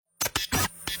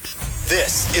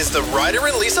This is the Ryder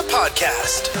and Lisa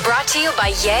podcast. Brought to you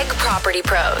by Yegg Property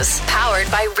Pros.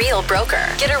 Powered by Real Broker.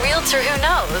 Get a realtor who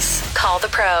knows. Call the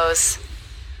pros.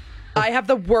 I have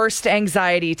the worst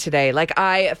anxiety today. Like,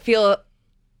 I feel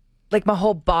like my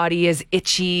whole body is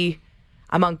itchy.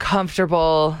 I'm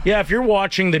uncomfortable. Yeah, if you're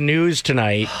watching the news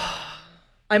tonight...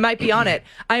 I might be on it.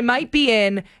 I might be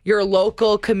in your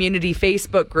local community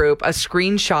Facebook group, a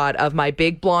screenshot of my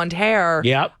big blonde hair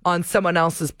on someone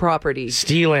else's property.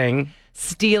 Stealing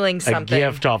something.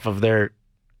 A gift off of their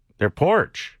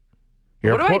porch.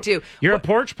 What do I do? You're a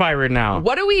porch pirate now.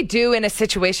 What do we do in a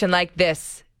situation like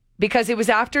this? Because it was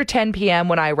after 10 p.m.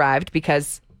 when I arrived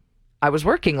because I was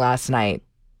working last night.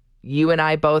 You and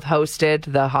I both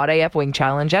hosted the Hot AF Wing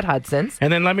Challenge at Hudson's.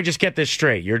 And then let me just get this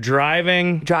straight. You're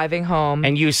driving home.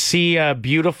 And you see a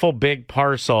beautiful big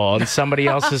parcel on somebody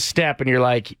else's step. And you're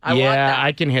like,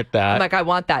 I can hit that. I'm like, I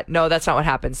want that. No, that's not what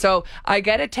happened. So I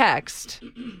get a text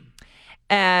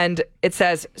and it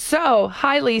says, "So,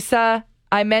 hi, Lisa.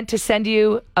 I meant to send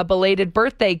you a belated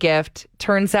birthday gift.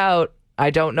 Turns out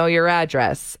I don't know your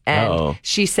address." And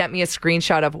she sent me a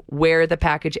screenshot of where the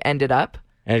package ended up.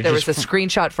 And there was a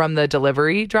screenshot from the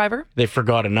delivery driver. They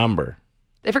forgot a number.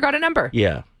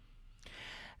 Yeah.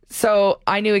 So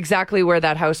I knew exactly where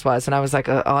that house was. And I was like,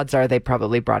 odds are they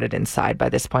probably brought it inside by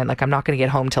this point. Like, I'm not going to get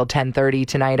home till 10:30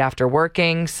 tonight after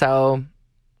working. So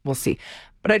we'll see.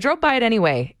 But I drove by it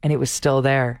anyway, and it was still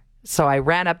there. So I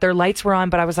ran up. Their lights were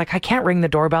on, but I was like, I can't ring the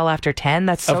doorbell after 10.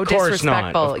 That's so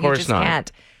disrespectful. Of course you just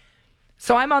can't.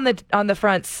 So I'm on the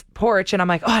front porch, and I'm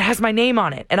like, oh, it has my name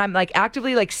on it. And I'm like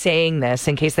actively like saying this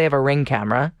in case they have a Ring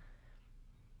camera.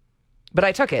 But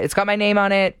I took it. It's got my name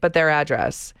on it, but their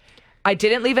address. I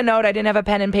didn't leave a note. I didn't have a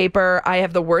pen and paper. I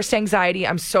have the worst anxiety.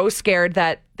 I'm so scared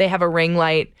that they have a ring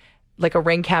light, like a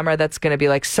Ring camera that's going to be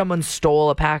like someone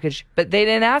stole a package. But they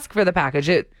didn't ask for the package.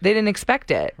 They didn't expect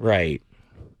it. Right.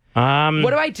 What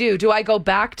do I do? Do I go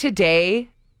back today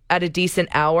at a decent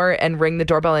hour and ring the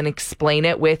doorbell and explain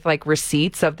it with like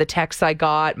receipts of the texts I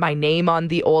got, my name on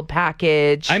the old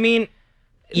package? I mean,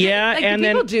 yeah, like, and do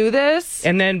then people do this,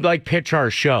 and then like pitch our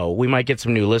show. We might get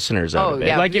some new listeners out of it.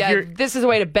 Yeah, like if you're, this is a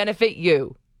way to benefit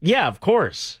you. Yeah, of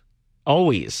course,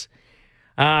 always.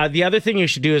 The other thing you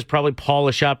should do is probably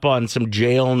polish up on some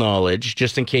jail knowledge,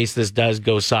 just in case this does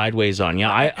go sideways on you.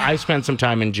 I spent some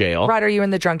time in jail. Ryder, you were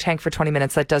in the drunk tank for 20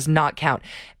 minutes. That does not count.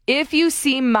 If you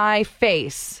see my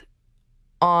face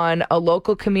on a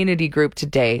local community group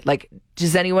today, like,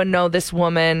 does anyone know this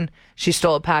woman? She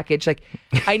stole a package. Like,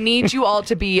 I need you all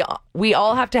to be, we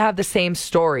all have to have the same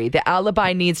story. The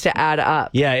alibi needs to add up.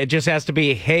 Yeah, it just has to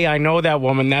be, hey, I know that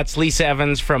woman. That's Lisa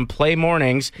Evans from Play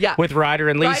Mornings with Ryder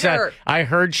and Lisa. Ryder. I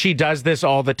heard she does this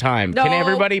all the time. No. Can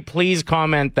everybody please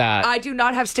comment that? I do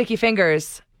not have sticky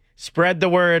fingers. Spread the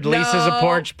word. No, Lisa's a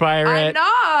porch pirate.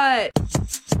 I'm not.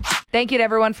 Thank you to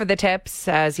everyone for the tips.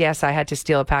 As yes, I had to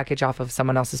steal a package off of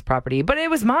someone else's property, but it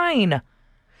was mine.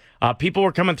 People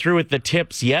were coming through with the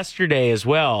tips yesterday as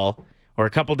well, or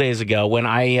a couple days ago, when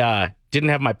I didn't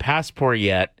have my passport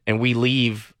yet, and we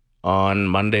leave on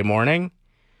Monday morning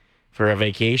for a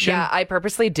vacation. Yeah, I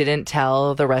purposely didn't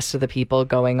tell the rest of the people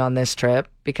going on this trip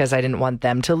because I didn't want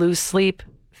them to lose sleep,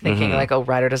 thinking like, oh,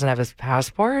 Ryder doesn't have his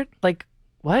passport? Like,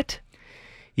 what?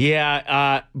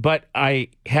 Yeah, but I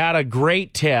had a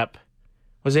great tip.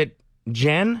 Was it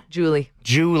Jen?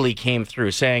 Julie came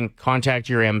through saying, contact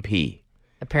your MP.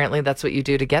 Apparently that's what you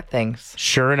do to get things.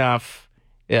 Sure enough,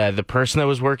 the person that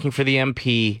was working for the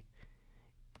MP,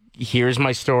 here's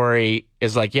my story,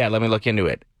 is like, yeah, let me look into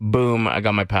it. Boom, I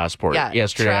got my passport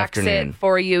yesterday afternoon. Tracks it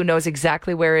for you, knows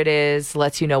exactly where it is,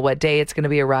 lets you know what day it's going to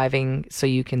be arriving so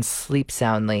you can sleep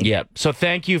soundly. Yeah, so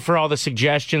thank you for all the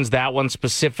suggestions, that one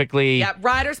specifically. Yeah,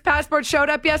 Ryder's passport showed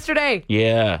up yesterday.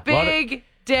 Yeah. Big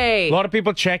day. A lot of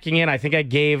people checking in. I think I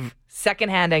gave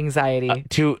secondhand anxiety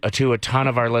to a ton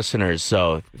of our listeners,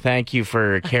 so thank you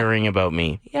for caring about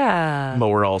me. Yeah. But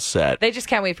we're all set. They just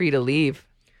can't wait for you to leave.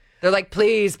 They're like,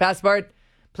 please, passport,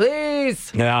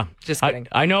 please. Yeah. Just kidding.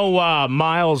 I know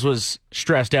Miles was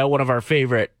stressed out, one of our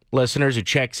favorite listeners who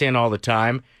checks in all the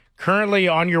time. Currently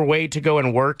on your way to go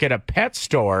and work at a pet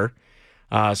store.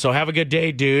 So have a good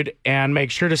day, dude, and make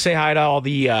sure to say hi to all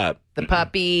the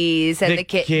puppies and the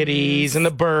kitties and the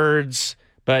birds,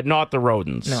 but not the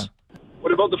rodents. No.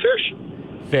 What about the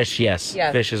fish? Fish, yes.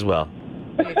 Fish as well.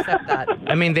 We accept that.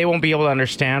 I mean, they won't be able to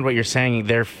understand what you're saying.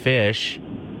 They're fish.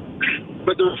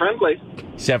 But they're friendly.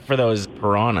 Except for those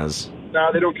piranhas.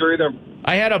 No, they don't carry them.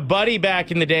 I had a buddy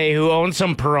back in the day who owned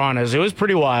some piranhas. It was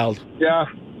pretty wild. Yeah.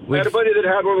 I had a buddy that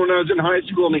had one when I was in high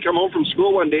school, and he come home from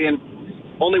school one day, and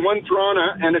only one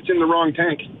piranha, and it's in the wrong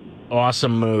tank.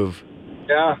 Awesome move.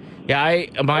 Yeah. Yeah,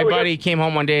 my buddy came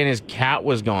home one day and his cat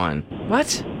was gone.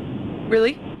 What?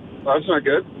 Really? Well, that's not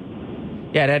good.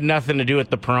 Yeah, it had nothing to do with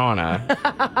the piranha.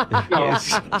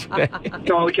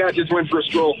 No, the cat just went for a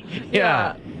stroll.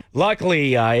 Yeah.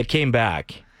 Luckily, it came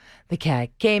back. The cat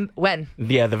came when?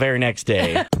 Yeah, the very next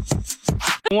day.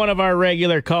 One of our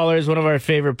regular callers, one of our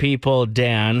favorite people,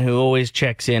 Dan, who always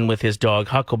checks in with his dog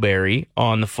Huckleberry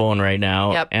on the phone right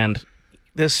now. Yep. And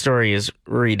this story is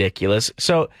ridiculous.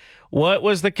 So, what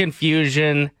was the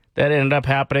confusion that ended up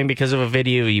happening because of a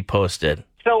video you posted?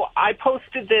 So I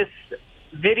posted this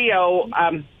video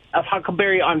of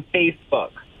Huckleberry on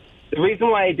Facebook. The reason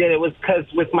why I did it was because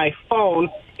with my phone,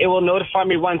 it will notify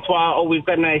me once in a while, oh, we've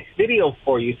got a nice video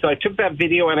for you. So I took that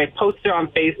video and I posted it on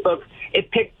Facebook.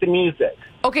 It picked the music.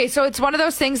 Okay, so it's one of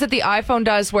those things that the iPhone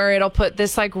does where it'll put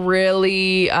this like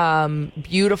really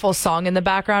beautiful song in the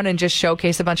background and just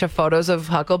showcase a bunch of photos of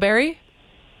Huckleberry?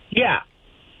 Yeah.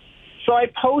 So I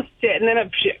post it, and then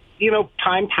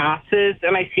time passes,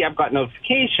 and I see I've got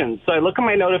notifications. So I look at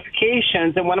my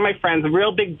notifications, and one of my friends, a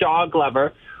real big dog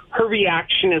lover, her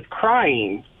reaction is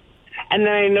crying. And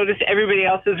then I notice everybody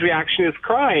else's reaction is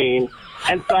crying.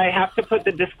 And so I have to put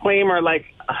the disclaimer like,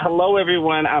 hello,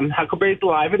 everyone. Huckleberry's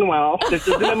alive and well. This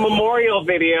isn't a memorial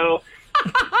video.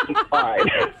 It's fine.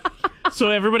 So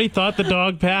everybody thought the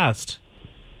dog passed.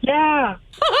 Yeah.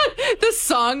 The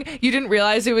song, you didn't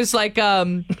realize it was like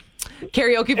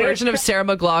karaoke version of Sarah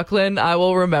McLachlan, I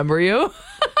Will Remember You.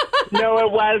 No,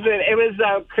 it wasn't. It was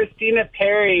Christina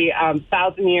Perri,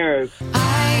 1,000 Years.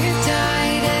 I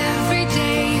died every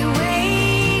day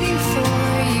waiting for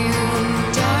you.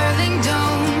 Darling,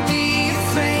 don't be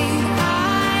afraid.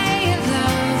 I have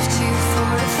loved you for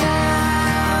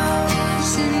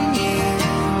 1,000 years. I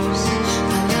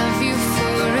love you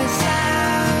for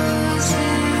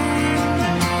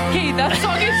 1,000. Hey, that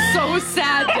song is so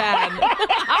sad, Dan.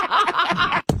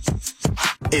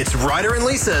 It's Ryder and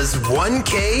Lisa's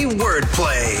 1K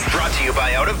Wordplay. Brought to you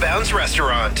by Out of Bounds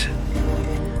Restaurant.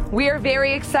 We are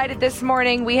very excited this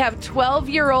morning. We have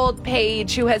 12-year-old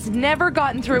Paige who has never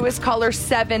gotten through his color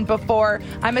 7 before.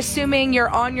 I'm assuming you're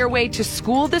on your way to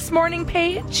school this morning,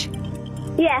 Paige?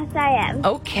 Yes, I am.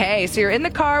 Okay, so you're in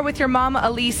the car with your mama,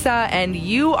 Elisa, and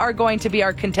you are going to be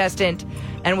our contestant,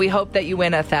 and we hope that you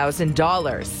win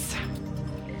 $1,000.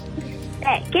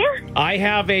 Thank you. I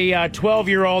have a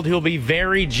 12-year-old who'll be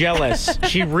very jealous.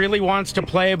 She really wants to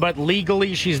play, but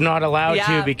legally she's not allowed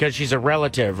to because she's a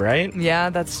relative, right?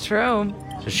 Yeah, that's true.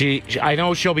 So I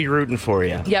know she'll be rooting for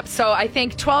you. Yep, so I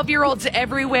think 12-year-olds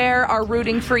everywhere are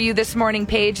rooting for you this morning,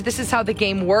 Paige. This is how the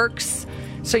game works.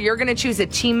 So you're going to choose a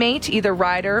teammate, either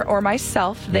Ryder or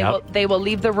myself. They will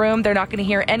leave the room. They're not going to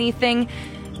hear anything.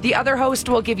 The other host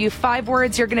will give you 5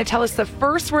 words. You're going to tell us the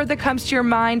first word that comes to your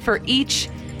mind for each,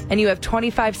 and you have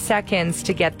 25 seconds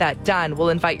to get that done. We'll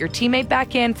invite your teammate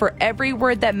back in. For every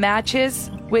word that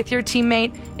matches with your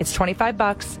teammate, it's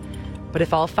 $25. But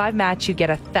if all 5 match, you get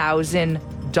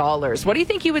 $1,000. What do you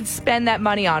think you would spend that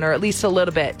money on, or at least a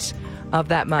little bit of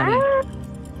that money? I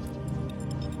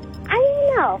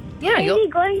don't know. Yeah, maybe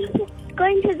going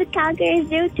to the Calgary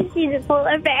Zoo to see the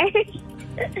polar bears.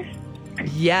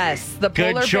 Yes, the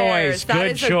Good polar choice. bears. That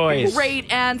Good is choice. a great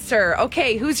answer.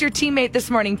 Okay, who's your teammate this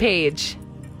morning, Paige?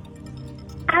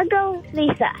 I'll go with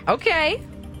Lisa. Okay.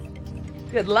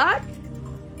 Good luck.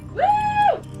 Woo!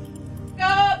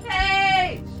 Go,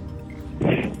 Paige!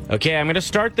 Okay, I'm going to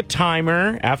start the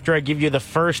timer after I give you the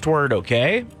first word,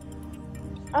 okay?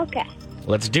 Okay.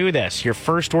 Let's do this. Your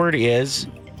first word is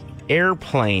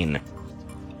airplane.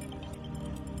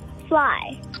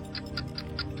 Fly.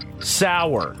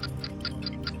 Sour.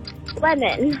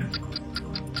 Lemon.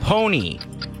 Pony.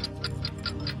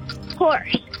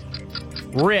 Horse.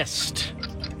 Wrist.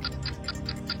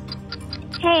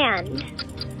 Hand.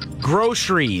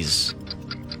 Groceries.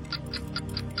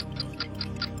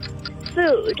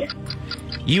 Food.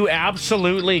 You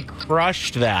absolutely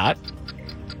crushed that.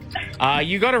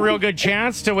 You got a real good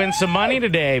chance to win some money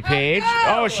today, Paige.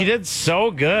 Oh, she did so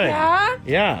good. Yeah?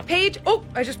 Yeah. Paige, oh,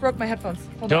 I just broke my headphones.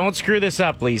 Hold on. Don't screw this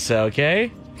up, Lisa,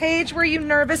 okay? Paige, were you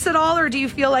nervous at all, or do you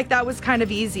feel like that was kind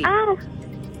of easy? A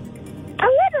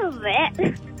little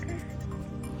bit.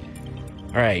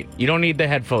 All right. You don't need the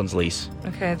headphones, Lise.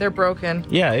 Okay, they're broken.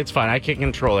 Yeah, it's fine. I can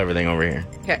control everything over here.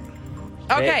 Okay.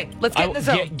 Okay, let's get in the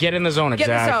zone. Get in the zone, Get in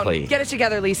the exactly. zone. Get it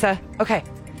together, Lisa. Okay.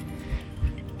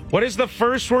 What is the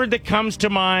first word that comes to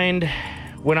mind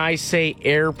when I say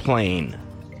airplane?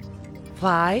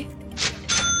 Fly.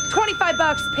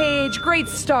 $25, Paige. Great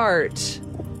start.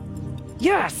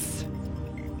 Yes.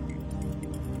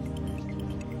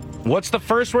 What's the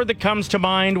first word that comes to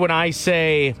mind when I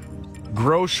say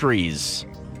groceries?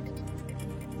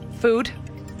 Food.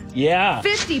 Yeah.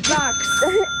 50 bucks.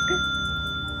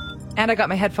 And I got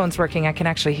my headphones working. I can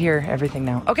actually hear everything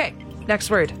now. Okay, next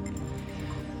word.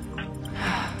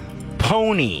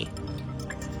 Pony.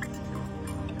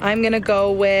 I'm going to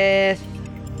go with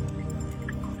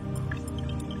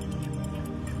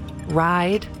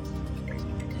ride.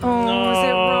 Oh, is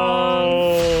it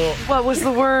wrong? What was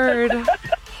the word?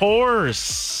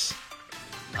 Horse.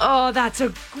 Oh, that's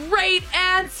a great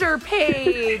answer,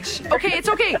 Paige. Okay, it's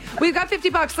okay. We've got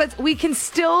 50 bucks. We can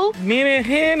still... Minute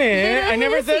Henny. I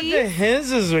never thought Hennessy. the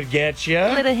hizzes would get you.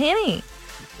 Little henny.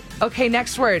 Okay,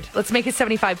 next word. Let's make it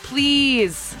 75,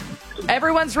 please.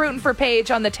 Everyone's rooting for Paige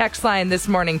on the text line this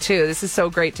morning, too. This is so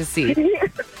great to see.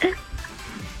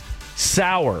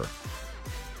 Sour.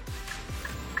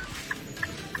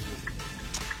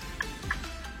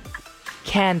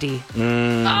 Candy.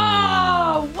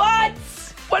 Oh, what?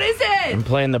 What is it? I'm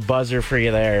playing the buzzer for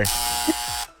you there.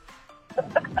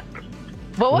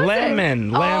 What was Lemon.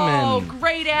 it? Lemon. Oh,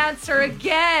 great answer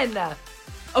again.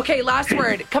 Okay, last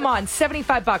word. Come on,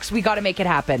 75 bucks. We got to make it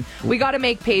happen. We got to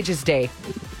make Paige's day.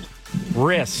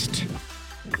 Wrist.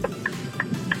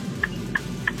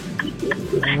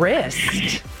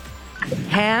 Wrist.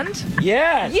 Hand?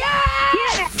 Yes.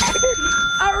 Yes!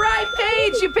 All right,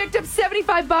 Paige, you picked up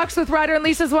 75 bucks with Ryder and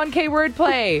Lisa's 1K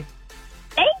wordplay.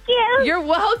 Thank you. You're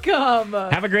welcome.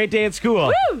 Have a great day at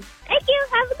school. Woo! Thank you.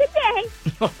 Have a good day.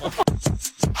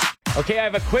 Okay, I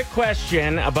have a quick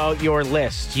question about your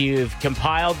list. You've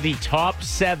compiled the top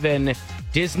 7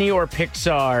 Disney or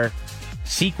Pixar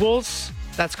sequels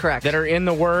That's correct. that are in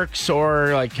the works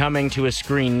or like coming to a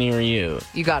screen near you.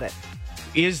 You got it.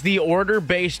 Is the order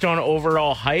based on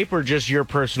overall hype or just your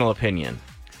personal opinion?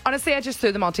 Honestly, I just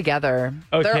threw them all together.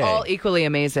 Okay. They're all equally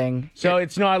amazing. So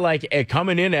it's not like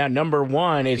coming in at number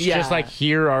 1. It's Yeah. just like,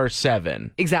 here are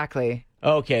 7. Exactly.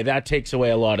 Okay, that takes away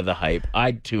a lot of the hype.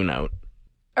 I'd tune out.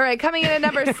 All right, coming in at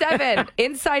number 7,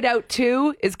 Inside Out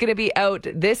 2 is going to be out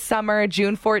this summer,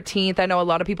 June 14th. I know a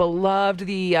lot of people loved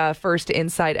the first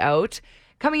Inside Out.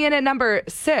 Coming in at number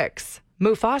 6,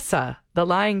 Mufasa, The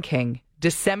Lion King,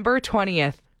 December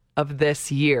 20th of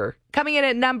this year. Coming in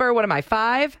at number,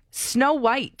 5? Snow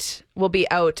White will be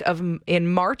out in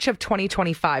March of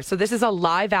 2025. So this is a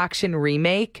live action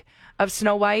remake of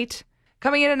Snow White.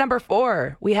 Coming in at number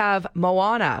 4, we have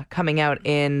Moana coming out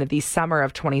in the summer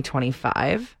of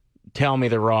 2025. Tell me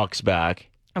the Rock's back.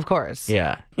 Of course.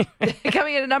 Yeah.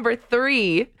 Coming in at number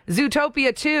 3,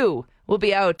 Zootopia 2 will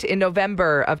be out in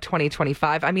November of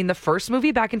 2025. I mean, the first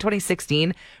movie back in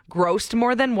 2016 grossed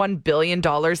more than $1 billion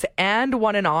and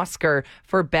won an Oscar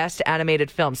for Best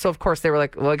Animated Film. So, of course, they were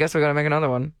like, well, I guess we're going to make another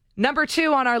one. Number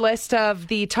 2 on our list of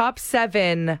the top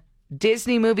 7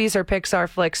 Disney movies or Pixar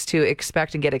flicks to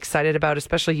expect and get excited about,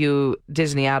 especially you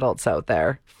Disney adults out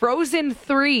there. Frozen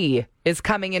 3 is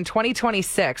coming in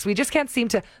 2026. We just can't seem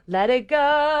to let it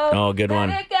go. Oh, good one.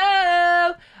 Let it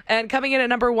go. And coming in at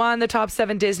number 1, the top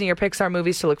 7 Disney or Pixar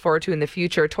movies to look forward to in the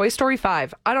future. Toy Story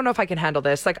 5. I don't know if I can handle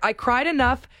this. Like, I cried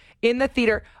enough in the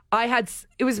theater.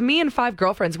 It was me and 5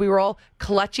 girlfriends. We were all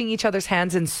clutching each other's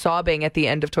hands and sobbing at the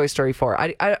end of Toy Story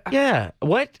 4. Yeah.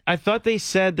 What? I thought they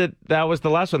said that was the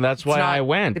last one. That's why I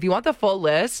went. If you want the full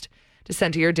list to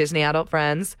send to your Disney adult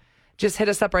friends, just hit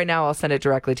us up right now. I'll send it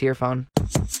directly to your phone.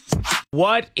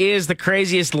 What is the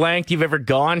craziest length you've ever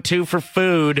gone to for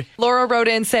food? Laura wrote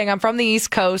in saying, I'm from the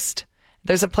East Coast.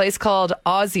 There's a place called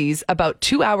Aussie's about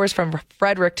 2 hours from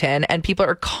Fredericton, and people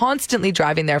are constantly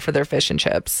driving there for their fish and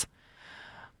chips.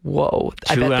 Whoa.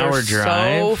 I bet they're 2-hour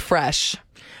drive? so fresh.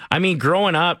 I mean,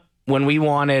 growing up, when we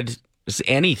wanted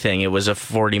anything, it was a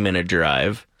 40-minute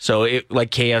drive. So,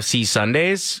 like KFC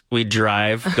Sundays, we'd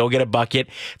drive, go get a bucket.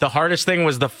 The hardest thing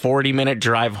was the 40-minute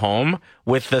drive home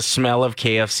with the smell of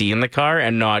KFC in the car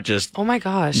and not just Oh my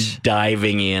gosh.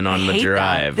 diving in on the Hate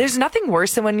drive. that. There's nothing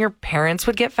worse than when your parents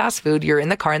would get fast food, you're in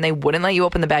the car and they wouldn't let you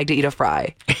open the bag to eat a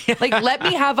fry. Like, let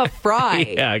me have a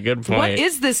fry. Yeah, good point. What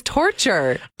is this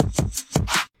torture?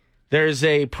 There's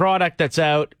a product that's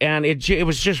out, and it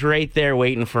was just right there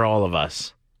waiting for all of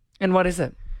us. And what is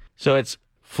it? So it's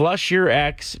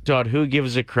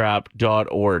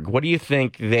flushyourx.whogivesacrap.org. What do you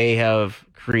think they have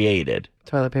created?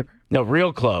 Toilet paper. No,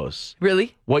 real close.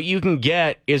 Really? What you can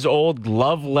get is old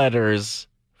love letters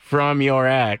from your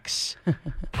ex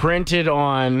printed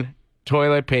on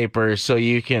toilet paper so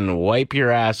you can wipe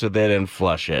your ass with it and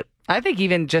flush it. I think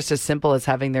even just as simple as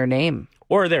having their name.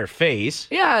 Or their face.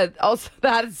 Yeah, also,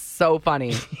 that is so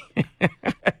funny.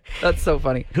 That's so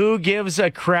funny. Who Gives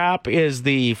a Crap is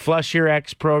the Flush Your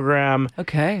Ex program.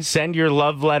 Okay. Send your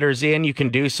love letters in. You can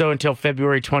do so until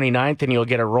February 29th, and you'll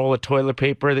get a roll of toilet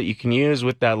paper that you can use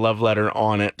with that love letter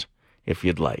on it if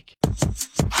you'd like.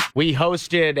 We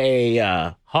hosted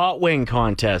a hot wing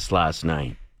contest last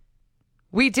night.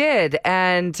 We did,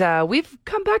 and we've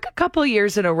come back a couple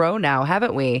years in a row now,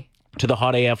 haven't we? To the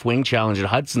Hot AF Wing Challenge at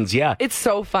Hudson's, yeah. It's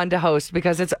so fun to host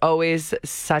because it's always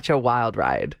such a wild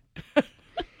ride.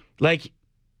 Like,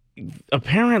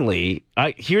 apparently,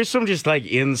 here's some just like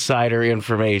insider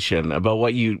information about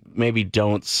what you maybe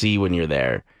don't see when you're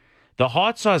there. The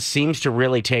hot sauce seems to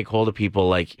really take hold of people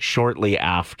like shortly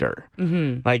after.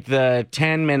 Mm-hmm. Like the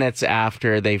 10 minutes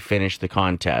after they finish the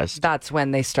contest. That's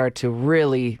when they start to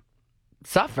really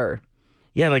suffer.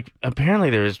 Yeah, like apparently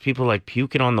there was people like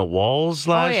puking on the walls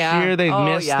last year. They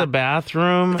missed the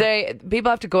bathroom. People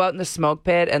have to go out in the smoke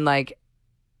pit and like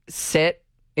sit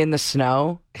in the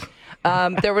snow.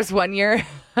 There was one year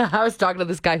I was talking to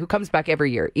this guy who comes back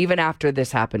every year, even after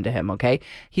this happened to him. Okay,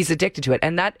 he's addicted to it,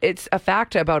 and that it's a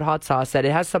fact about hot sauce that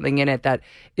it has something in it that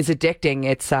is addicting.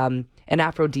 It's an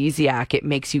aphrodisiac. It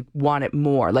makes you want it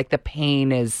more. Like the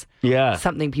pain is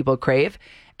something people crave.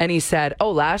 And he said,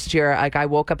 "Oh, last year, like I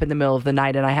woke up in the middle of the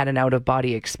night and I had an out of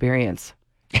body experience."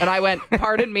 And I went,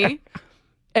 "Pardon me,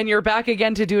 and you're back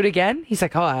again to do it again?" He's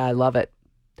like, "Oh, I love it."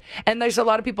 And there's a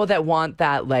lot of people that want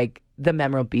that, like the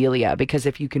memorabilia, because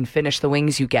if you can finish the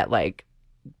wings, you get like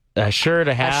a shirt,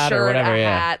 a hat, or whatever.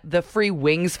 Hat, the free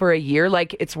wings for a year.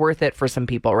 Like it's worth it for some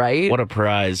people, right? What a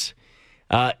prize.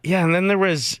 And then there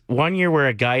was one year where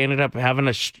a guy ended up having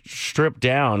to strip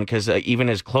down because even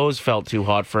his clothes felt too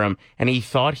hot for him, and he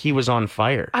thought he was on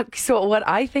fire. So what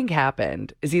I think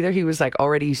happened is either he was like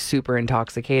already super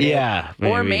intoxicated,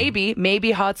 or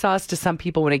maybe hot sauce to some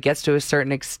people when it gets to a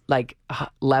certain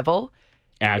level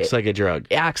acts like a drug.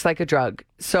 Acts like a drug.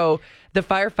 So the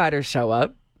firefighters show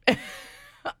up.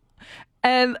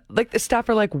 And like the staff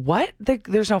are like, "What?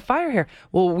 There's no fire here."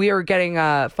 Well, we are getting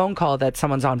a phone call that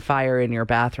someone's on fire in your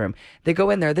bathroom. They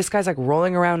go in there. This guy's like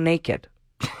rolling around naked.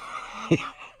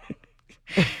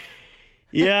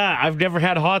 Yeah, I've never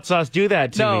had hot sauce do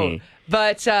that to me.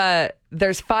 But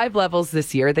there's 5 levels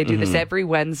this year. They do this every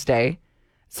Wednesday.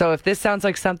 So if this sounds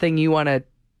like something you want to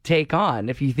take on,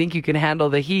 if you think you can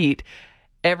handle the heat,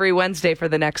 every Wednesday for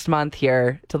the next month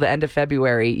here till the end of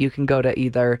February, you can go to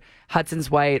either Hudson's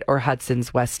White or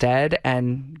Hudson's West Ed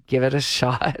and give it a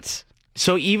shot.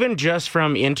 So even just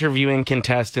from interviewing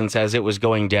contestants as it was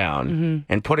going down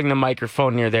and putting the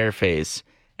microphone near their face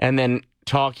and then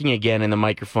talking again in the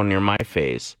microphone near my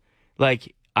face,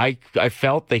 like I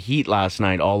felt the heat last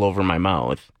night all over my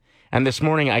mouth. And this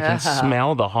morning I can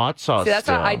smell the hot sauce. See, that's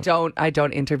still. why I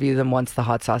don't interview them once the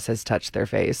hot sauce has touched their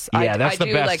face. Yeah, that's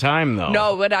the best time though.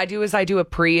 No, what I do is I do a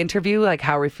pre-interview, like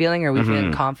how are we feeling? Are we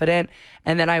feeling confident?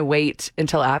 And then I wait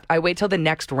until the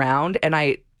next round, and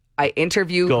I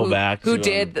interview who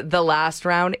did the last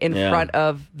round in front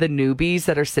of the newbies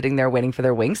that are sitting there waiting for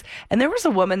their wings. And there was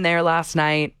a woman there last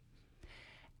night,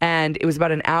 and it was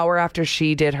about an hour after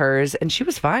she did hers, and she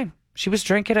was fine. She was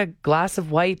drinking a glass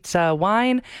of white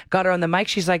wine, got her on the mic.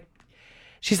 She's like,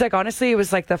 honestly, it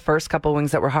was like the first couple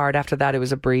wings that were hard. After that, it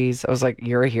was a breeze. I was like,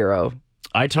 you're a hero.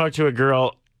 I talked to a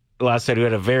girl last night who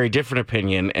had a very different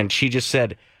opinion, and she just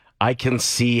said, I can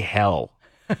see hell.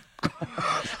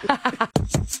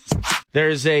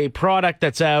 There's a product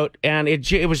that's out, and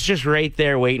it was just right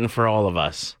there waiting for all of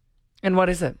us. And what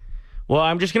is it? Well,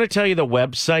 I'm just going to tell you the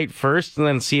website first and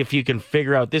then see if you can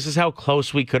figure out. This is how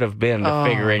close we could have been to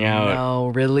figuring out. No,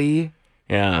 really?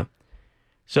 Yeah.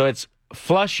 So it's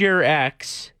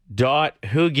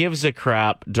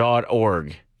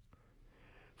flushyourx.whogivesacrap.org.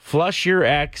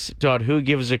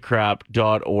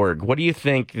 Flushyourx.whogivesacrap.org. What do you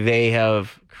think they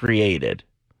have created?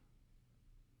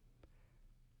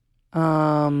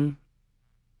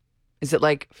 Is it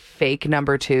like fake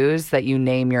number 2s that you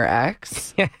name your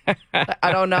ex?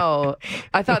 I don't know.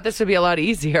 I thought this would be a lot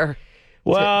easier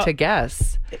to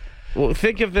guess. Well,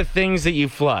 think of the things that you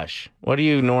flush. What do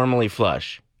you normally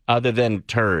flush other than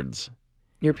turds?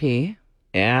 Your pee.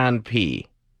 And pee.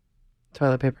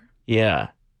 Toilet paper. Yeah.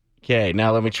 Okay,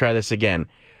 now let me try this again.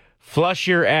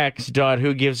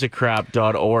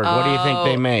 Flushyourx.whogivesacrap.org. What do you think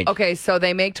they make? Okay, so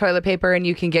they make toilet paper and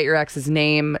you can get your ex's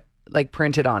name like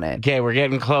printed on it. Okay, we're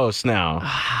getting close now.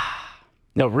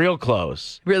 No, real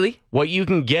close. Really? What you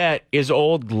can get is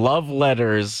old love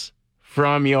letters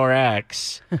from your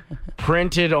ex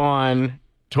printed on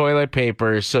toilet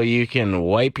paper so you can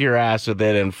wipe your ass with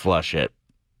it and flush it.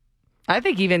 I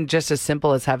think even just as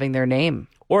simple as having their name.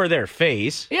 Or their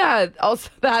face. Yeah, also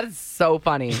that is so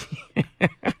funny.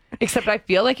 Except I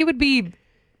feel like it would be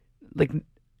like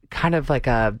kind of like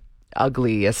a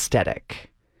ugly aesthetic.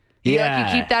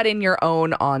 Like, you keep that in your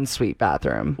own ensuite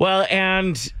bathroom. Well,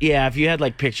 and yeah, if you had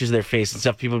like pictures of their face and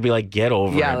stuff, people would be like, "Get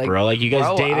over it, like, bro." Like you guys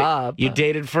grow dated, up. you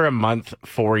dated for a month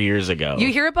 4 years ago. You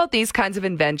hear about these kinds of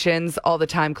inventions all the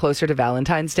time closer to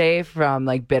Valentine's Day from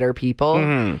like bitter people.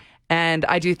 Mm-hmm. And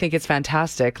I do think it's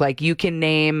fantastic. Like, you can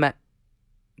name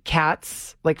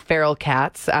cats, like feral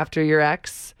cats, after your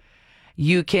ex.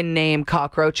 You can name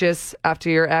cockroaches after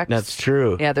your ex. That's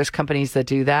true. Yeah, there's companies that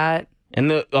do that.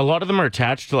 And a lot of them are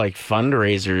attached to like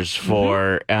fundraisers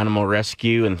for animal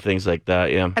rescue and things like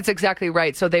that. Yeah. That's exactly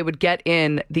right. So they would get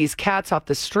in these cats off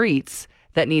the streets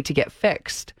that need to get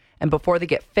fixed. And before they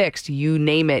get fixed, you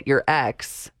name it your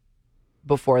ex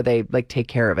before they like take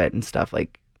care of it and stuff.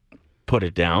 Like, put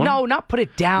it down? no, not put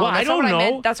it down. Well, That's I don't not what know.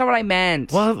 I meant. That's not what I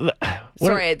meant. Well,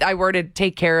 Sorry, I worded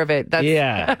take care of it. That's,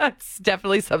 Yeah. that's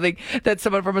definitely something that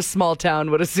someone from a small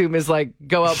town would assume is like,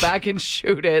 go out back and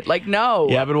shoot it. Like, no.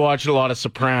 Yeah, I've been watching a lot of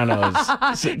Sopranos.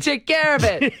 Take care of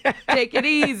it. Take it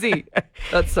easy.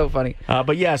 That's so funny.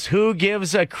 But yes, Who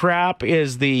Gives a Crap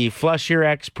is the Flush Your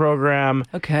Ex program.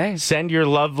 Okay. Send your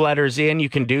love letters in. You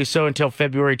can do so until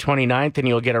February 29th, and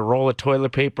you'll get a roll of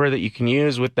toilet paper that you can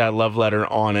use with that love letter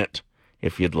on it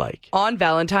if you'd like. On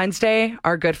Valentine's Day,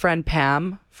 our good friend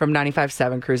Pam from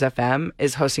 95.7 Cruise FM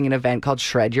is hosting an event called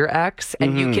Shred Your Ex,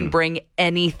 and you can bring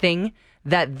anything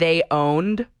that they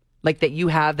owned, like that you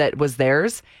have that was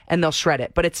theirs, and they'll shred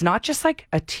it. But it's not just like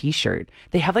a t-shirt.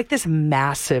 They have like this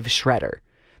massive shredder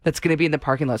that's going to be in the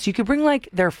parking lot. So you could bring like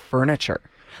their furniture.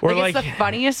 Or Like, it's the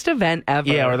funniest event ever.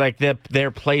 Yeah, or like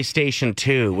their PlayStation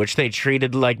 2, which they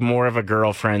treated like more of a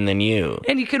girlfriend than you.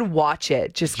 And you can watch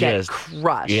it just get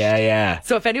crushed. Yeah.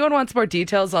 So if anyone wants more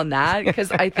details on that,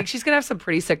 because I think she's going to have some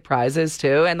pretty sick prizes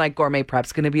too. And like Gourmet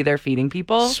Prep's going to be there feeding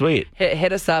people. Sweet.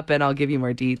 Hit us up and I'll give you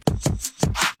more deets.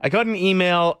 I got an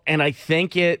email, and I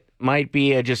think it might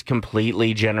be just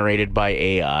completely generated by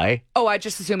AI. Oh, I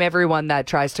just assume everyone that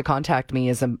tries to contact me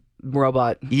is a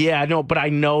robot. Yeah, no, but I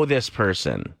know this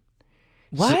person.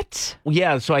 What?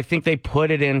 So I think they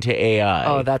put it into AI.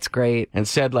 Oh, that's great. And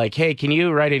said like, hey, can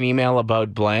you write an email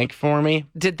about blank for me?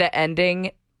 Did the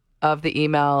ending of the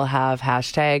email have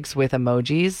hashtags with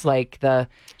emojis, like the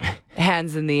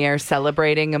hands in the air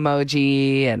celebrating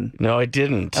emoji? And No, it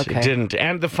didn't. Okay. It didn't.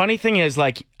 And the funny thing is,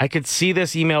 like, I could see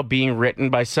this email being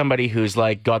written by somebody who's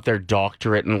like got their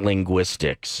doctorate in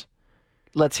linguistics.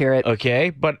 Let's hear it. Okay,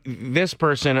 but this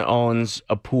person owns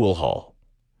a pool hall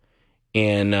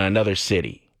in another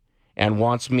city and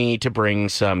wants me to bring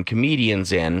some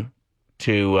comedians in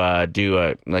to do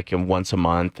a once a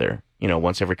month or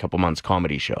once every couple months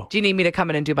comedy show. Do you need me to come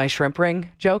in and do my shrimp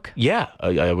ring joke? Yeah,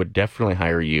 I would definitely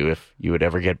hire you if you would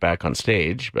ever get back on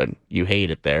stage, but you hate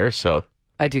it there, so.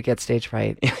 I do get stage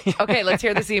fright. Okay, let's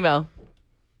hear this email.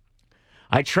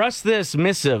 I trust this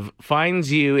missive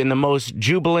finds you in the most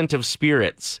jubilant of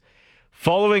spirits.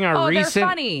 Following our recent... they're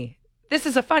funny. This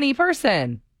is a funny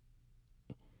person.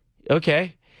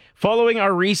 Okay. Following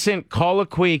our recent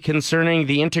colloquy concerning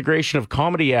the integration of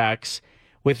comedy acts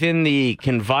within the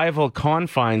convivial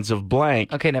confines of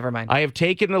blank... Okay, never mind. I have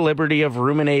taken the liberty of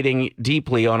ruminating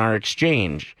deeply on our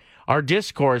exchange. Our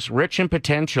discourse, rich in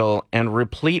potential and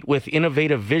replete with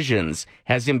innovative visions,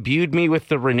 has imbued me with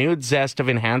the renewed zest of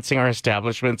enhancing our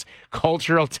establishment's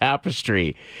cultural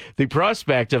tapestry. The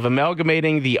prospect of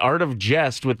amalgamating the art of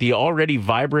jest with the already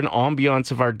vibrant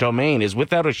ambiance of our domain is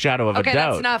without a shadow of a doubt. Okay,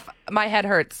 that's enough. My head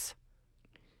hurts.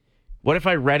 What if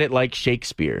I read it like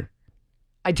Shakespeare?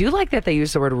 I do like that they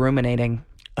use the word ruminating.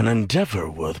 An endeavor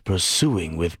worth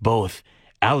pursuing with both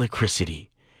alacrity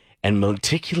and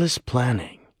meticulous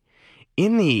planning.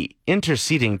 In the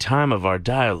interceding time of our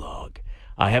dialogue,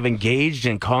 I have engaged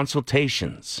in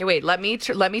consultations. Hey, wait, let me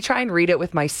try and read it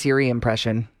with my Siri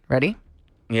impression. Ready?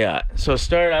 Yeah. So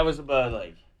I was about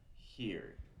like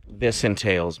here. This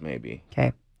entails maybe.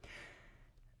 Okay.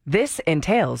 This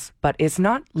entails, but is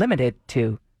not limited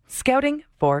to, scouting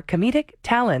for comedic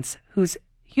talents whose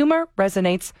humor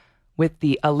resonates with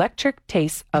the electric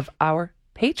tastes of our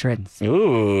patrons.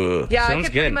 Ooh. Yeah, I sounds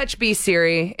could good. pretty much be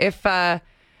Siri. If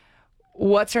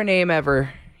what's her name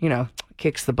ever,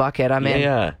 kicks the bucket, I'm in.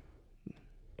 Yeah.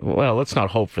 Well, let's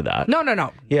not hope for that.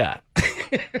 No. Yeah.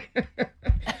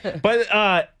 But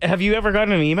have you ever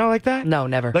gotten an email like that? No,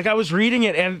 never. Like I was reading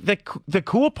it, and the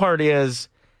cool part is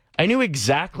I knew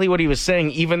exactly what he was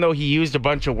saying, even though he used a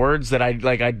bunch of words that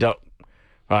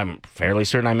I'm fairly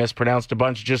certain I mispronounced a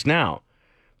bunch just now.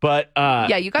 But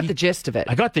yeah, you got the gist of it.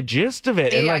 I got the gist of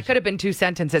it. Yeah, and it could have been two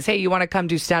sentences. Hey, you want to come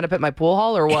do stand up at my pool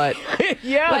hall or what?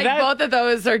 Yeah, both of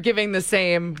those are giving the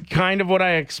same kind of what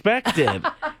I expected.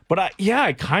 But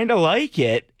I kind of like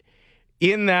it.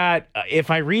 in that if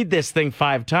I read this thing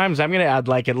 5 times, I'm going to add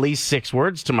like at least 6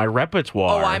 words to my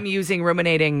repertoire. Oh, I'm using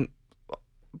ruminating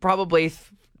probably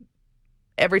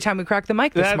every time we crack the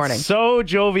mic this morning. That's so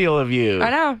jovial of you. I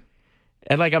know.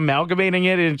 And like amalgamating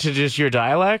it into just your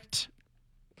dialect?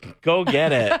 Go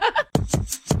get it.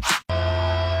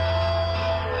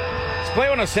 Play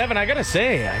 107, I gotta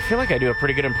say, I feel like I do a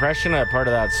pretty good impression of part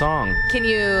of that song. Can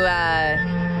you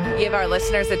give our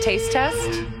listeners a taste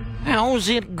test? How's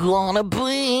it gonna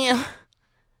be? All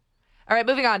right,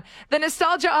 moving on. The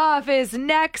Nostalgia Off is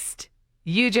next.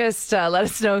 You just let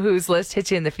us know whose list hits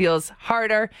you in the feels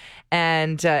harder.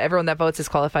 And everyone that votes is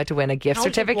qualified to win a gift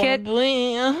certificate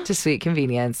to Sweet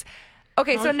Convenience.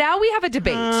 Okay, so now we have a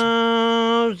debate.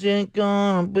 How's it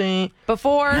gonna be?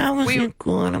 How's it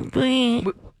gonna be?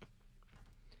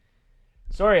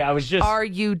 Sorry, I was just... Are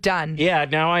you done? Yeah,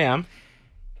 now I am.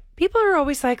 People are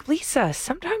always like, Lisa,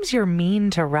 sometimes you're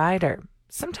mean to Ryder.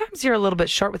 Sometimes you're a little bit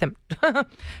short with him.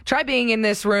 Try being in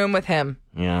this room with him.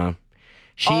 Yeah.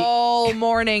 All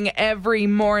morning, every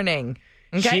morning.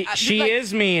 Okay? She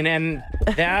is mean, and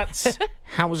that's...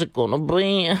 How's it gonna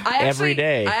be? Every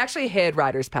day. I actually hid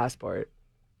Ryder's passport.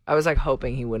 I was like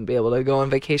hoping he wouldn't be able to go on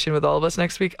vacation with all of us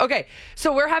next week. Okay,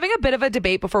 so we're having a bit of a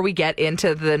debate before we get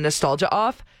into the Nostalgia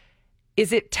Off.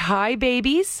 Is it Ty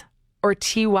Babies or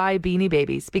TY Beanie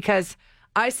Babies? Because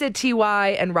I said TY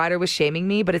and Ryder was shaming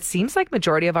me, but it seems like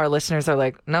majority of our listeners are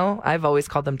like, no, I've always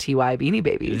called them TY Beanie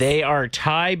Babies. They are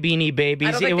Ty Beanie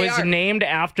Babies. It was named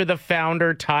after the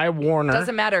founder, Ty Warner.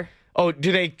 Doesn't matter. Oh,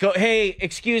 do they go, hey,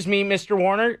 excuse me, Mr.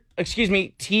 Warner? Excuse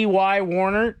me, TY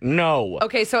Warner? No.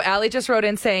 Okay, so Allie just wrote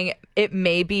in saying it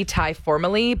may be Ty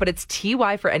formally, but it's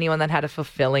TY for anyone that had a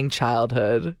fulfilling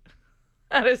childhood.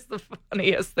 That is the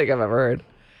funniest thing I've ever heard.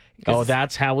 Oh,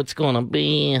 that's how it's going to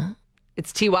be.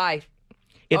 It's TY.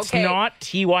 It's okay. Not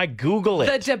TY. Google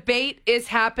it. The debate is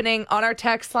happening on our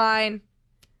text line.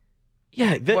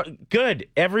 Yeah, good.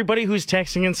 Everybody who's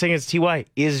texting and saying it's TY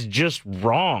is just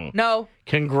wrong. No.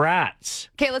 Congrats.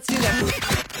 Okay, let's do this.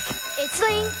 It's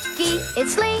Slinky,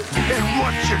 it's Slinky. And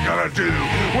what you gonna do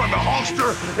when the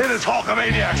Hulkster and his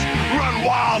Hulkamaniacs run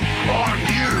wild on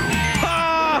you?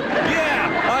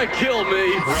 Yeah, I kill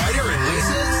me. Ryder and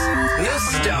Lisa's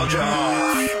Nostalgia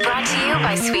Off. Brought to you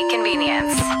by Sweet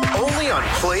Convenience. Only on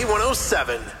Play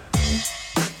 107.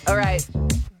 All right.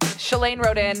 Shalane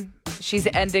wrote in. She's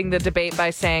ending the debate by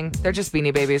saying they're just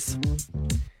Beanie Babies.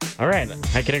 All right.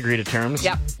 I can agree to terms.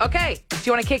 Yep. Okay. Do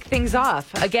you want to kick things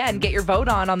off? Again, get your vote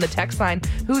on the text line.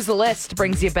 Whose list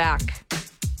brings you back?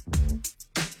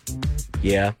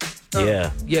 Yeah.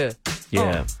 Yeah. Yeah.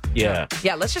 Yeah. Yeah.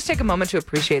 Yeah, let's just take a moment to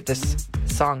appreciate this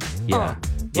song. Yeah.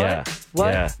 Yeah.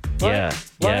 What? Yeah. What? Yeah.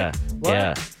 What? Yeah. What?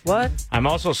 Yeah. What? I'm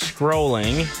also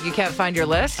scrolling. You can't find your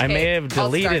list? I may have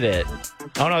deleted it.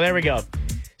 Oh, no, there we go.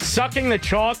 Sucking the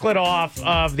chocolate off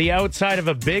of the outside of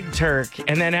a Big Turk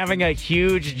and then having a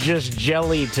huge just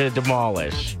jelly to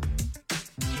demolish.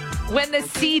 When the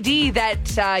CD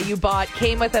that you bought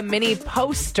came with a mini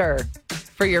poster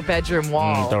for your bedroom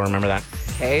wall. Don't remember that.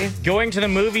 Okay. Going to the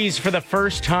movies for the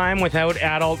first time without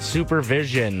adult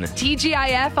supervision.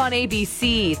 TGIF on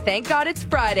ABC. Thank God it's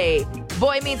Friday.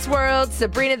 Boy Meets World,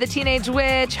 Sabrina the Teenage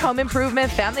Witch, Home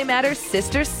Improvement, Family Matters,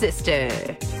 Sister,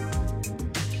 Sister.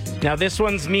 Now, this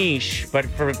one's niche, but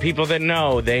for people that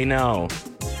know, they know.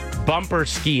 Bumper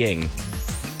skiing.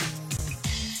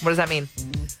 What does that mean?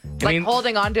 I Like mean,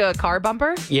 holding onto a car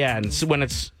bumper? Yeah, and so when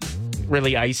it's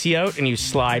really icy out and you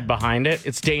slide behind it,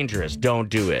 it's dangerous. Don't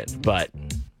do it. But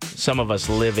some of us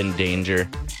live in danger.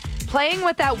 Playing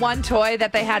with that one toy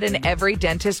that they had in every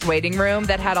dentist waiting room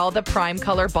that had all the prime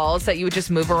color balls that you would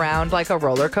just move around like a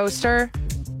roller coaster.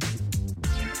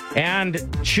 And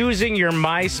choosing your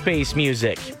MySpace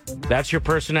music. That's your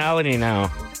personality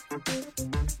now.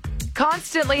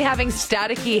 Constantly having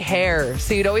staticky hair,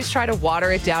 so you'd always try to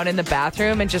water it down in the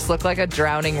bathroom and just look like a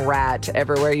drowning rat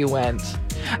everywhere you went.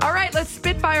 All right, let's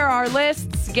spitfire our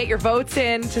lists. Get your votes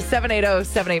in to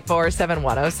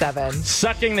 780-784-7107.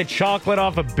 Sucking the chocolate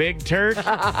off a Big Turk.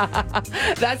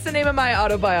 That's the name of my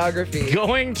autobiography.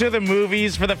 Going to the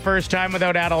movies for the first time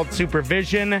without adult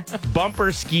supervision.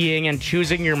 Bumper skiing and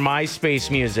choosing your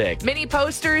MySpace music. Mini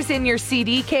posters in your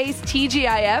CD case.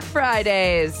 TGIF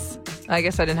Fridays. I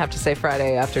guess I didn't have to say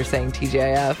Friday after saying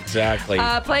TGIF. Exactly.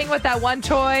 Playing with that one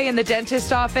toy in the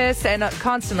dentist office and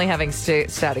constantly having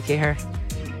staticky hair.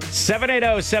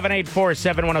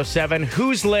 780-784-7107.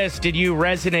 Whose list did you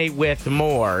resonate with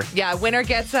more? Yeah, winner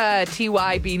gets a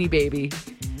TY Beanie Baby.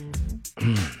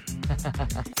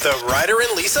 The Ryder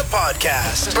and Lisa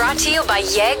podcast. Brought to you by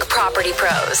Yegg Property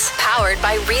Pros. Powered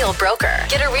by Real Broker.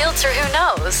 Get a realtor who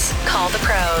knows. Call the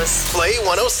pros. Play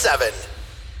 107.